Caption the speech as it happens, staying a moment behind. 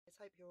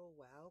hope you're all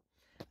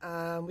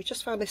well. We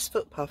just found this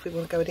footpath we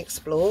want to go and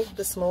explore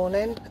this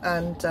morning,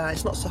 and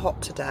it's not so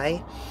hot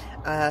today.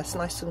 It's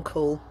nice and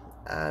cool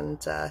and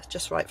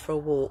just right for a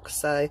walk,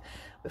 so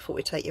we thought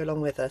we'd take you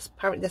along with us.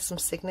 Apparently there's some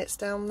cygnets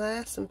down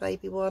there, some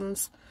baby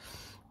ones,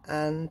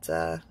 and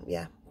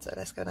yeah, so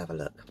let's go and have a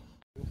look.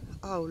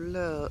 Oh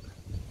look,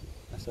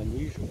 that's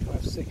unusual to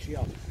have 6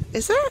 young.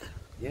 Is it?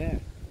 Yeah.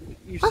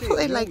 I thought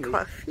they laid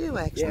quite a few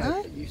eggs. Yeah,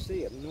 no? You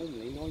see it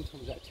normally 9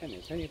 times out of 10.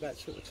 It's only about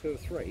sort of 2 or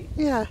 3.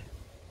 Yeah.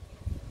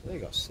 They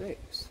got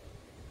 6.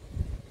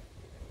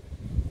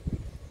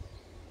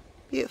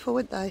 Beautiful,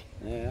 weren't they?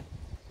 Yeah.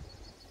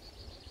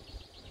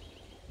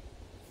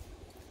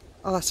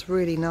 Oh, that's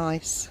really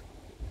nice.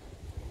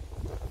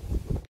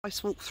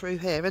 Nice walk through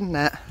here, isn't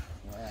it?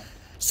 Yeah.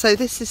 So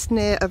this is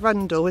near a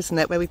rundle, isn't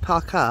it, where we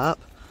park up?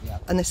 Yeah.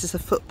 And this is a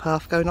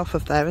footpath going off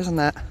of there, isn't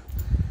it?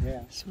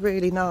 Yeah. It's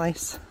really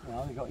nice.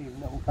 Well, they've got even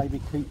little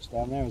baby coots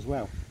down there as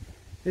well.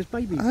 There's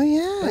baby,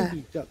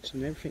 baby ducks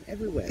and everything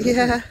everywhere.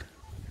 Yeah.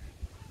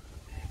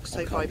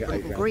 So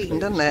vibrant and green,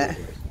 doesn't it?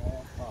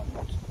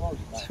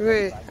 It's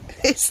really,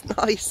 it's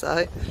nice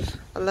though.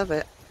 I love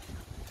it.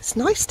 It's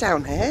nice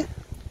down here.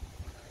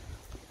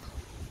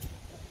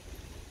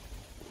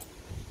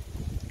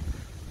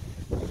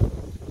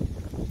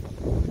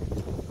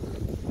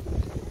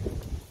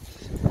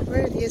 It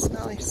really is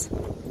nice.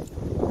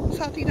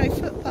 Sadly no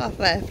footpath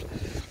left.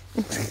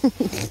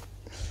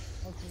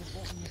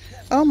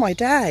 Oh my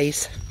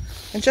days.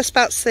 I'm just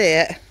about to see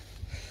it.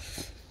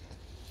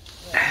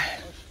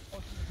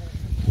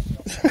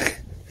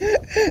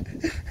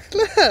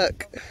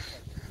 Look.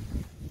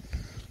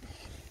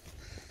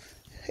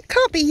 It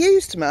can't be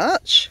used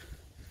much.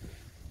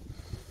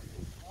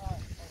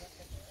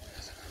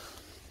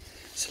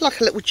 It's like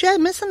a little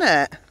gem, isn't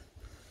it?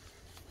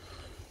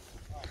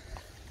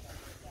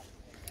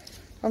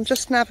 I'm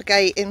just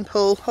navigating,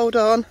 Paul. Hold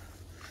on.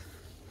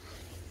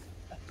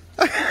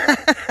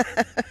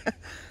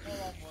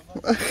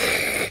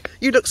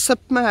 You look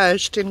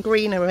submerged in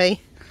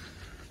greenery.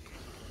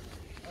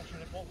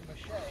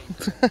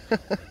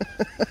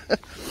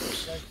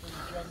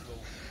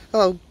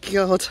 Oh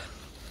God.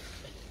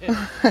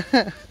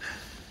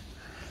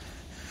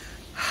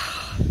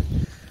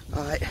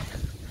 Right,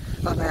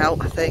 I'm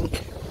out, I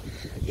think.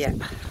 Yep.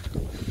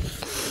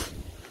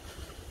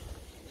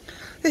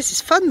 This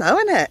is fun though,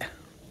 isn't it?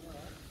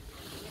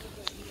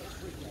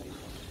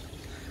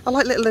 I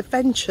like little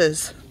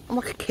adventures. I'm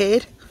like a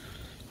kid.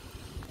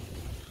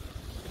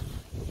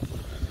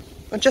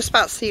 I'm just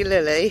about to see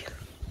Lily.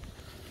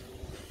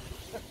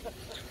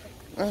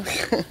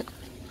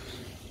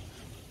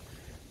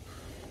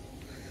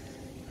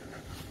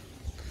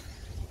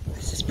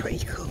 This is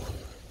pretty cool.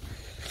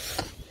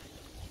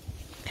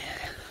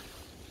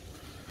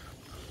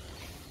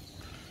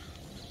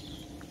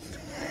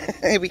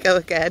 Here we go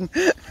again.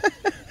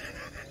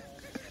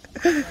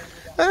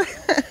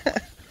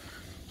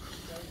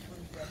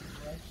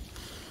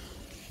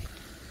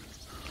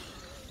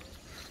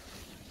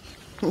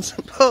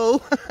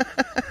 Paul,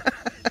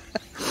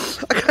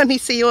 I can only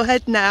see your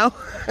head now.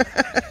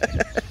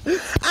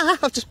 Ah,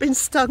 I've just been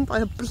stung by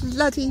a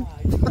bloody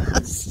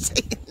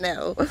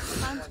nail.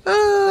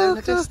 Oh, in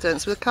the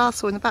distance with a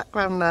castle in the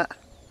background. Look.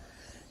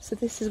 So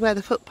this is where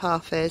the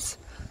footpath is,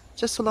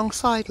 just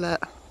alongside.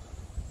 Look,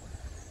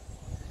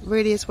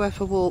 really is worth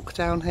a walk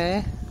down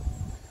here.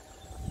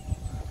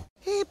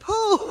 Here,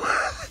 Paul.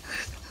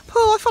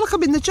 Paul, I feel like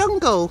I'm in the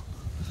jungle.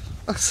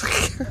 Oh.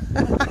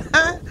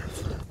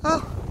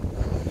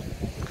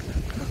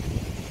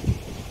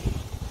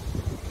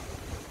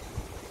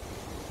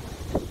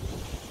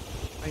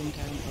 Down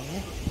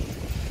here.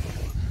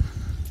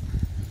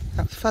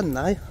 That was fun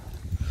though.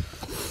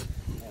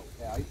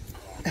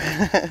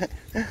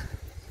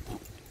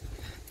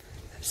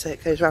 So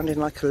it goes round in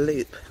like a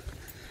loop.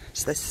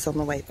 So this is on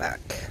the way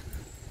back.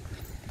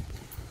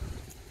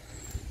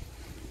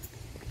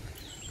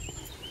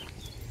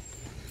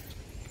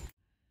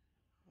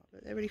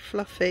 They're really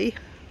fluffy.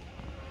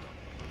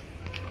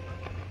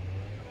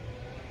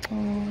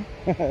 Oh.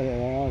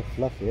 They are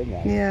fluffy,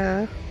 aren't they?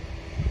 Yeah.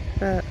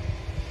 But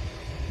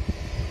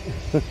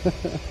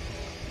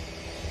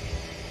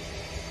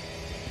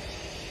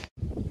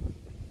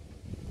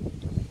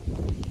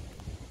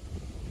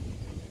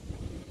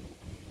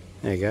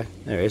there you go.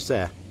 There it is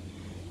there.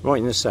 Right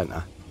in the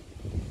centre.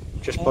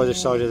 Just by the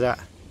side of that.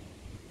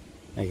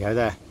 There you go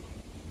there.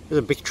 There's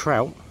a big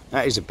trout.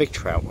 That is a big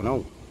trout and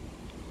all.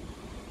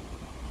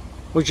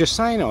 We're just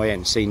saying I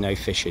ain't seen no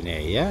fish in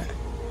here yet.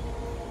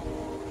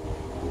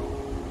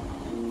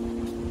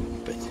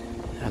 But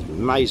that's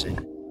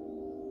amazing.